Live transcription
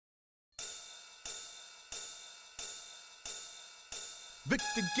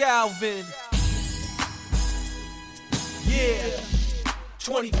Victor Galvan. Yeah.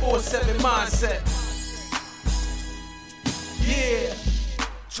 24/7 mindset. Yeah.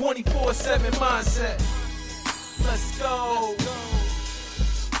 24/7 mindset. Let's go.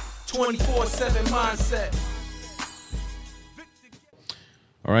 24/7 mindset.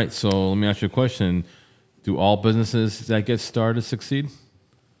 All right, so let me ask you a question. Do all businesses that get started succeed?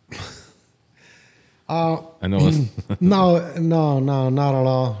 I know it's No, not at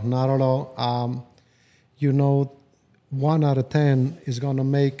all. Not at all. 1 out of 10 is going to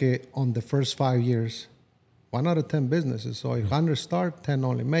make it on the first 5 years. 1 out of 10 businesses. So if 100 start, 10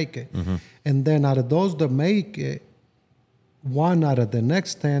 only make it. Mm-hmm. And then out of those that make it, 1 out of the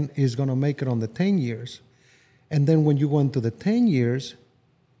next 10 is going to make it on the 10 years. And then when you go into the 10 years,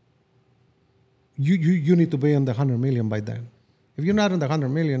 you need to be in the 100 million by then. If you're not in the 100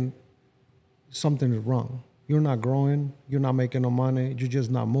 million, something is wrong. You're not growing. You're not making no money. You're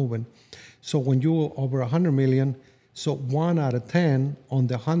just not moving. So when you're over 100 million, so 1 out of 10 on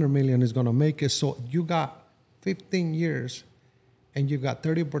the 100 million is going to make it. So you got 15 years and you got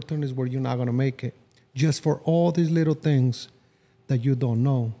 30 opportunities where you're not going to make it. Just for all these little things that you don't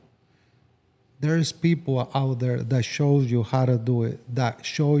know. There's people out there that shows you how to do it, that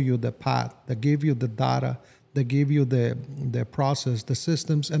show you the path, that give you the data, that give you the process, the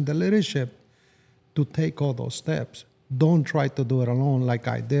systems, and the leadership to take all those steps. Don't try to do it alone like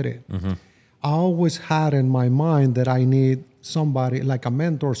I did it. Mm-hmm. I always had in my mind that I need somebody, like a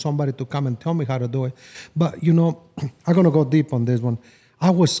mentor, somebody to come and tell me how to do it. But, I'm going to go deep on this one. I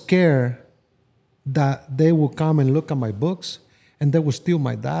was scared that they would come and look at my books and they would steal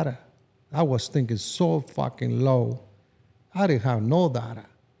my data. I was thinking so fucking low. I didn't have no data.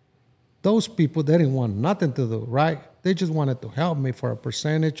 Those people, they didn't want nothing to do, right? They just wanted to help me for a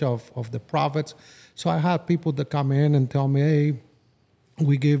percentage of the profits. So I had people that come in and tell me, hey,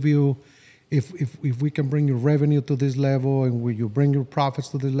 we give you, if we can bring your revenue to this level and you bring your profits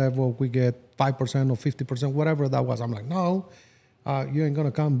to this level, we get 5% or 50%, whatever that was. I'm like, no, you ain't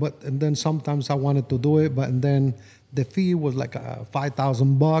gonna come. And then sometimes I wanted to do it, and then the fee was like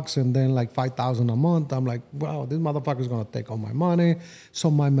 $5,000 and then like $5,000 a month. I'm like, wow, this motherfucker's gonna take all my money.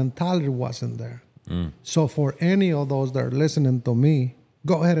 So my mentality wasn't there. So for any of those that are listening to me,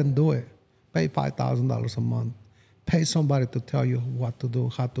 go ahead and do it. Pay $5,000 a month. Pay somebody to tell you what to do,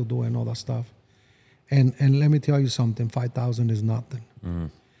 how to do, and all that stuff. And let me tell you something, $5,000 is nothing.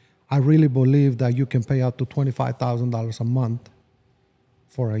 I really believe that you can pay up to $25,000 a month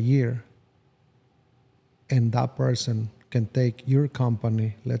for a year. And that person can take your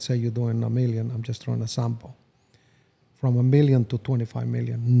company, let's say you're doing $1 million, I'm just throwing a sample, from $1 million to $25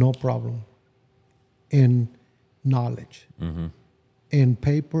 million, no problem, in knowledge. Mm-hmm. In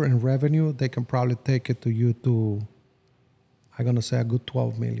paper and revenue, they can probably take it to you to, I'm going to say a good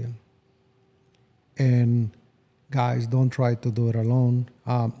 12 million. And guys, don't try to do it alone.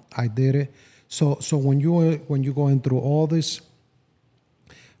 I did it. So when you're going through all these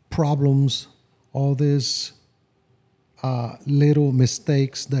problems, all these little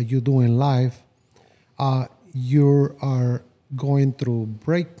mistakes that you do in life, you are going through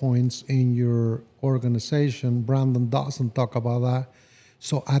breakpoints in your organization. Brandon doesn't talk about that.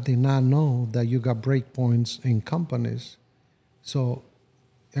 So I did not know that you got breakpoints in companies. So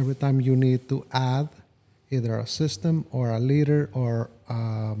every time you need to add either a system or a leader or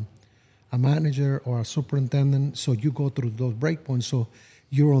a manager or a superintendent, so you go through those breakpoints. So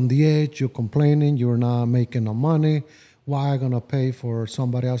you're on the edge, you're complaining, you're not making no money. Why am I going to pay for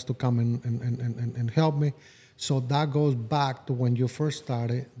somebody else to come and help me? So that goes back to when you first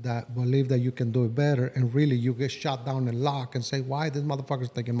started, that believe that you can do it better, and really you get shut down and locked and say, why this motherfucker's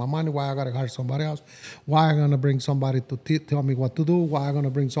taking my money? Why I got to hire somebody else? Why am I going to bring somebody to tell me what to do? Why am I going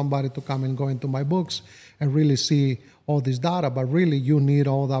to bring somebody to come and go into my books and really see all this data? But really you need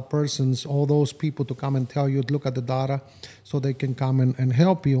all those people to come and tell you, look at the data, so they can come and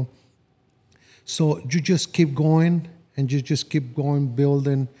help you. So you just keep going and you just keep going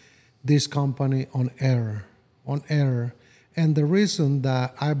building this company on error. And the reason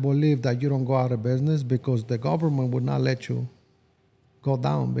that I believe that you don't go out of business, because the government would not let you go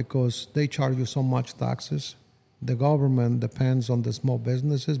down because they charge you so much taxes. The government depends on the small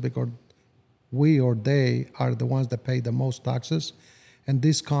businesses because we or they are the ones that pay the most taxes. And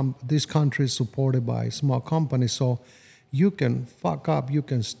this country is supported by small companies. So you can fuck up, you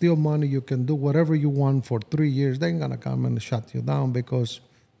can steal money, you can do whatever you want for 3 years. They ain't going to come and shut you down because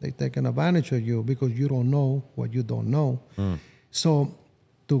they're taking advantage of you because you don't know what you don't know. So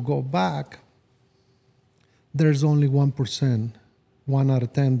to go back, there's only 1%, 1 out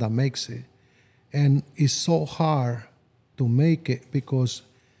of 10 that makes it. And it's so hard to make it because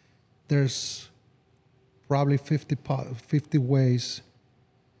there's probably 50 ways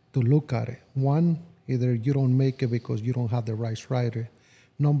to look at it. One, either you don't make it because you don't have the right writer.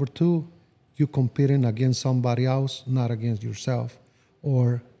 Number two, you're competing against somebody else, not against yourself.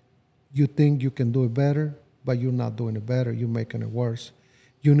 Or you think you can do it better, but you're not doing it better. You're making it worse.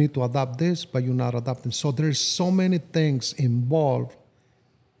 You need to adopt this, but you're not adopting. So there's so many things involved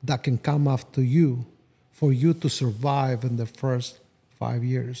that can come after you for you to survive in the first 5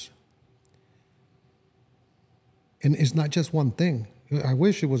 years. And it's not just one thing. I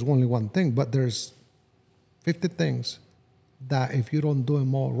wish it was only one thing, but there's 50 things that if you don't do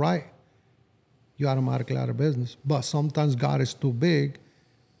them all right, you're automatically out of business. But sometimes God is too big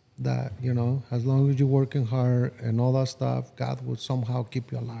that, as long as you're working hard and all that stuff, God will somehow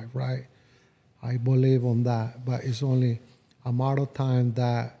keep you alive, right? I believe on that. But it's only a matter of time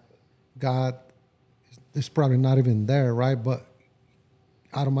that God is probably not even there, right? But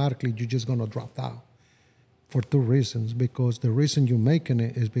automatically you're just going to drop out for two reasons. Because the reason you're making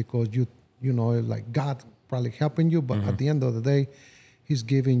it is because like God probably helping you, but at the end of the day, He's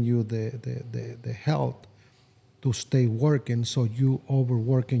giving you the health to stay working, so you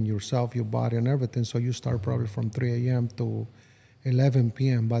overworking yourself, your body, and everything. So you start probably from 3 a.m. to 11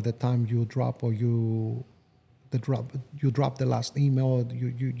 p.m. By the time you drop you drop the last email,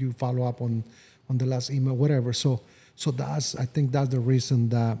 you follow up on the last email, whatever. So I think that's the reason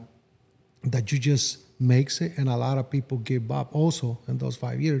that you just makes it, and a lot of people give up also in those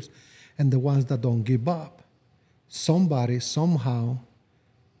 5 years. And the ones that don't give up, somebody somehow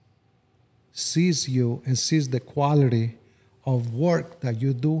sees you and sees the quality of work that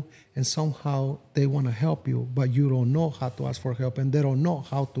you do, and somehow they want to help you, but you don't know how to ask for help, and they don't know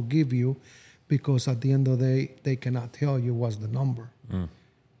how to give you, because at the end of the day, they cannot tell you what's the number.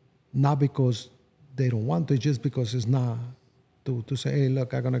 Not because they don't want to, just because it's not to say, hey,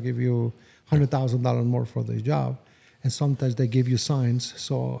 look, I'm going to give you $100,000 more for this job. And sometimes they give you signs.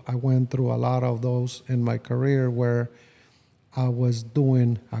 So I went through a lot of those in my career where I was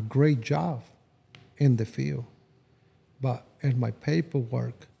doing a great job in the field. But in my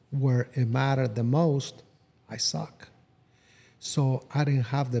paperwork, where it mattered the most, I suck. So I didn't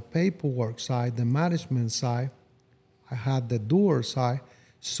have the paperwork side, the management side. I had the doer side.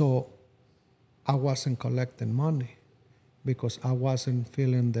 So I wasn't collecting money because I wasn't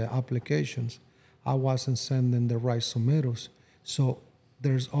filling the applications. I wasn't sending the right submittals. So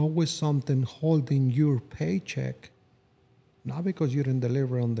there's always something holding your paycheck, not because you didn't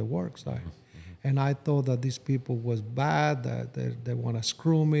deliver on the work side. And I thought that these people was bad, that they want to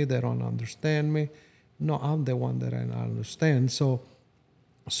screw me, they don't understand me. No, I'm the one that I understand. So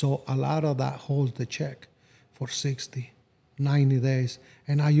a lot of that holds the check for 60, 90 days.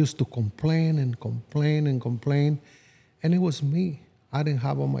 And I used to complain and complain and complain. And it was me. I didn't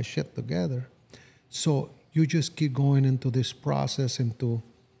have all my shit together. So you just keep going into this process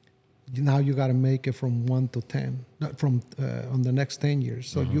now you got to make it from 1 to 10, on the next 10 years.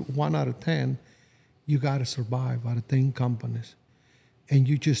 So you 1 out of 10, you got to survive out of 10 companies. And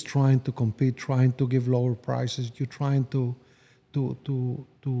you're just trying to compete, trying to give lower prices. You're trying to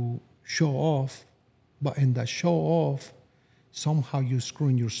show off. But in that show off, somehow you're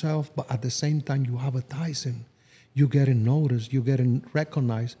screwing yourself. But at the same time, you're advertising. You're getting noticed. You're getting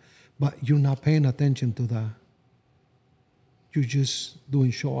recognized. But you're not paying attention to that. You're just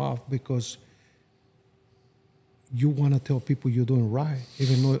doing show off because you want to tell people you're doing right,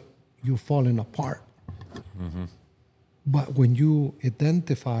 even though you're falling apart. But when you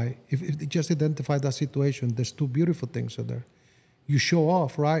identify, if you just identify that situation, there's two beautiful things in there. You show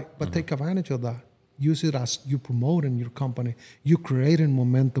off, right? But take advantage of that. Use it as you promoting your company. You creating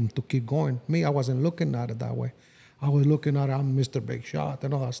momentum to keep going. Me, I wasn't looking at it that way. I was looking at I'm Mr. Big Shot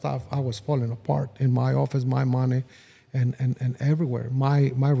and all that stuff. I was falling apart in my office, my money, and everywhere. My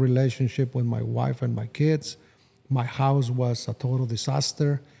relationship with my wife and my kids, my house was a total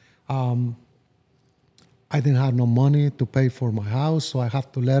disaster. I didn't have no money to pay for my house, so I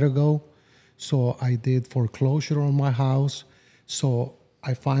have to let it go. So I did foreclosure on my house. So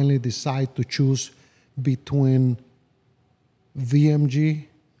I finally decided to choose between VMG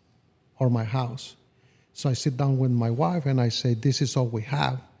or my house. So I sit down with my wife and I say, this is all we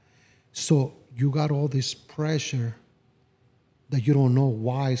have. So you got all this pressure that you don't know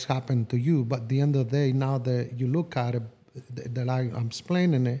why it's happened to you. But at the end of the day, now that you look at it, that I'm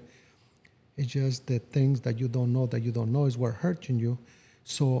explaining it, it's just the things that you don't know is what hurting you.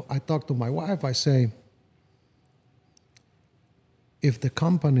 So I talk to my wife, I say, if the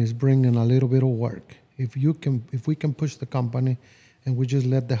company is bringing a little bit of work, if we can push the company and we just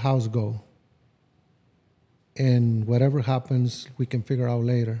let the house go, and whatever happens, we can figure out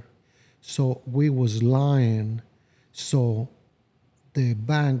later. So we was lying. So the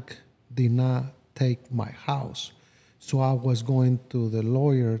bank did not take my house. So I was going to the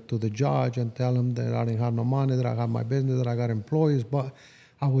lawyer, to the judge, and tell him that I didn't have no money, that I had my business, that I got employees, but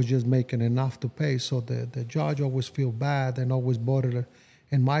I was just making enough to pay. So the judge always feel bad and always voted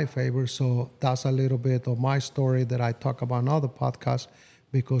in my favor. So that's a little bit of my story that I talk about in other podcasts,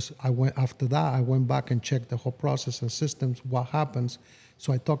 because after that, I went back and checked the whole process and systems, what happens.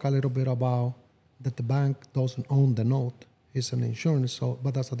 So I talk a little bit about that the bank doesn't own the note. It's an insurance,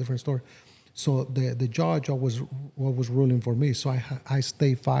 but that's a different story. So the judge was ruling for me. So I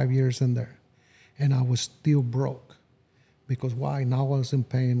stayed 5 years in there, and I was still broke. Because why? Now I wasn't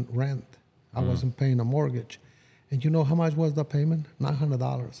paying rent. I wasn't paying a mortgage. And you know how much was the payment?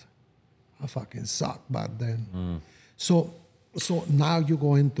 $900. I fucking sucked back then. So now you're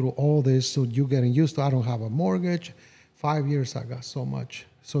going through all this, so you're getting used to, I don't have a mortgage. 5 years I got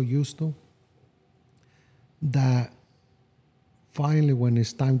so used to that finally when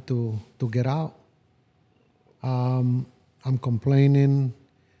it's time to get out, I'm complaining.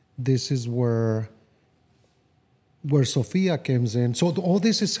 This is where Sophia comes in. So all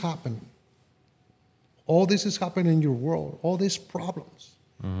this is happening. All this is happening in your world. All these problems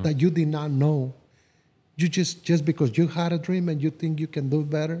that you did not know. You just because you had a dream and you think you can do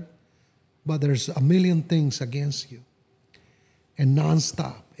better, but there's a million things against you. And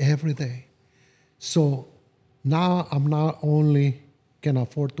nonstop, every day. So now I'm not only can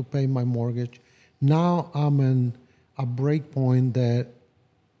afford to pay my mortgage, now I'm in a break point that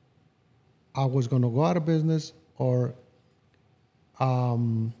I was going to go out of business or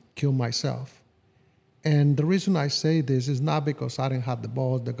kill myself. And the reason I say this is not because I didn't have the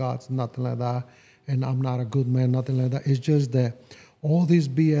balls, the guts, nothing like that, and I'm not a good man, nothing like that. It's just that all this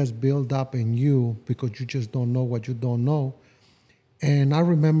BS build up in you because you just don't know what you don't know. And I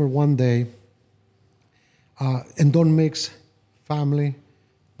remember one day, and don't mix family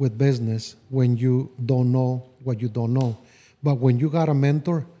with business when you don't know what you don't know. But when you got a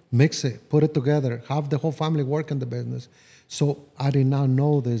mentor, mix it, put it together, have the whole family work in the business. So I did not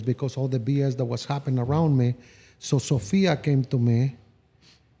know this because all the BS that was happening around me. So Sophia came to me,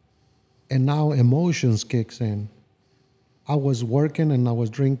 and now emotions kicks in. I was working and I was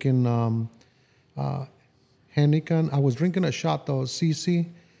drinking Heineken. I was drinking a shot of CC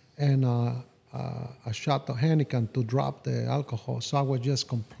and a shot of Heineken to drop the alcohol. So I was just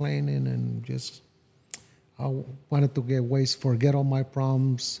complaining and I wanted to get wasted, forget all my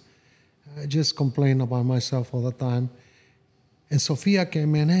problems. I just complain about myself all the time. And Sophia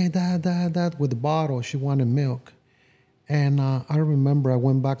came in, hey, dad, with the bottle. She wanted milk. And I remember I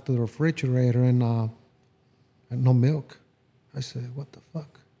went back to the refrigerator and no milk. I said, what the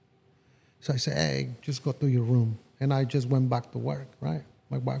fuck? So I said, hey, just go to your room. And I just went back to work, right?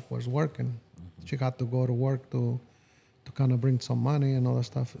 My wife was working. She had to go to work to kind of bring some money and all that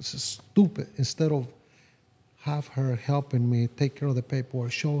stuff. It's stupid. Instead of have her helping me take care of the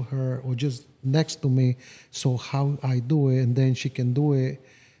paperwork, show her, or just next to me, so how I do it, and then she can do it.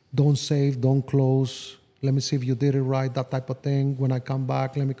 Don't save, don't close. Let me see if you did it right, that type of thing. When I come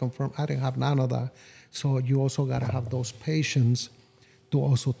back, let me confirm. I didn't have none of that. So you also got to have those patience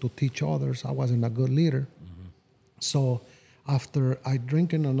to teach others. I wasn't a good leader. So after I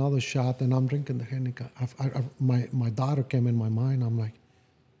drinking another shot and I'm drinking the Heineken, my daughter came in my mind. I'm like,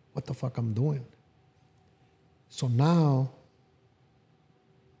 what the fuck I'm doing? So now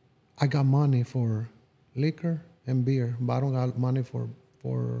I got money for liquor and beer, but I don't got money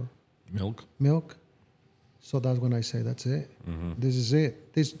for milk. So that's when I say, that's it. This is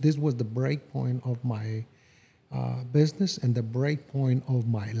it. This was the break point of my business and the break point of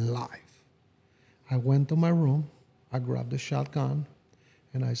my life. I went to my room, I grabbed the shotgun,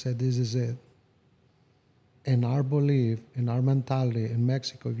 and I said, this is it. In our belief, in our mentality in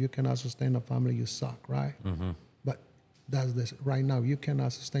Mexico, if you cannot sustain a family, you suck, right? But that's this. Right now, you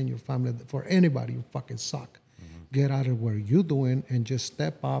cannot sustain your family. For anybody, you fucking suck. Get out of where you're doing and just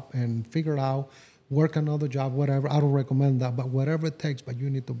step up and figure out, work another job, whatever. I don't recommend that, but whatever it takes, but you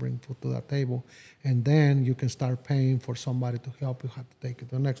need to bring food to that table. And then you can start paying for somebody to help you have to take it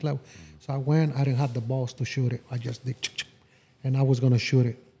to the next level. So I went, I didn't have the balls to shoot it. I just did, and I was going to shoot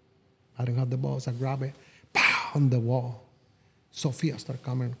it. I didn't have the balls. I grabbed it, pow, on the wall. Sophia started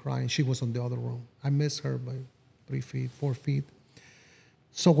coming crying. She was in the other room. I missed her by 3 feet, 4 feet.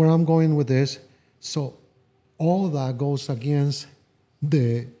 So where I'm going with this, so all of that goes against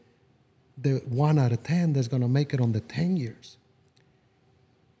the 1 out of 10 that's going to make it on the 10 years.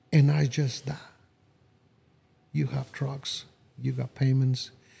 And I just that. You have trucks. You got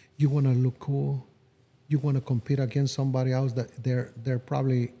payments. You want to look cool. you want to compete against somebody else that they're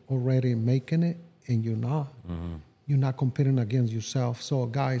probably already making it, and you're not. You're not competing against yourself. So,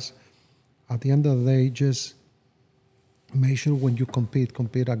 guys, at the end of the day, just make sure when you compete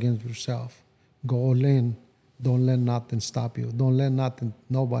against yourself. Go all in. Don't let nothing stop you. Don't let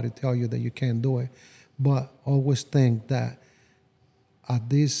nobody tell you that you can't do it. But always think that at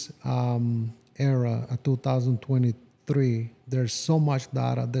this era, at 2023, there's so much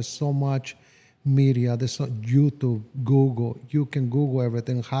data, there's so much media, there's so YouTube, Google. You can Google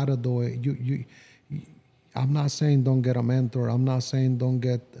everything, how to do it. I'm not saying don't get a mentor. I'm not saying don't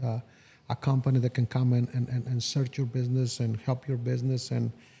get a company that can come and search your business and help your business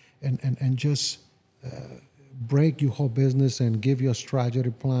and just break your whole business and give you a strategy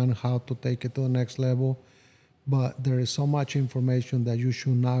plan how to take it to the next level. But there is so much information that you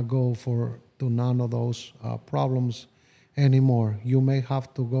should not go to none of those problems anymore. You may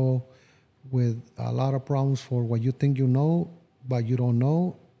have to go with a lot of problems for what you think you know, but you don't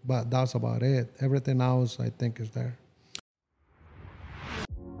know. But that's about it. Everything else, I think, is there.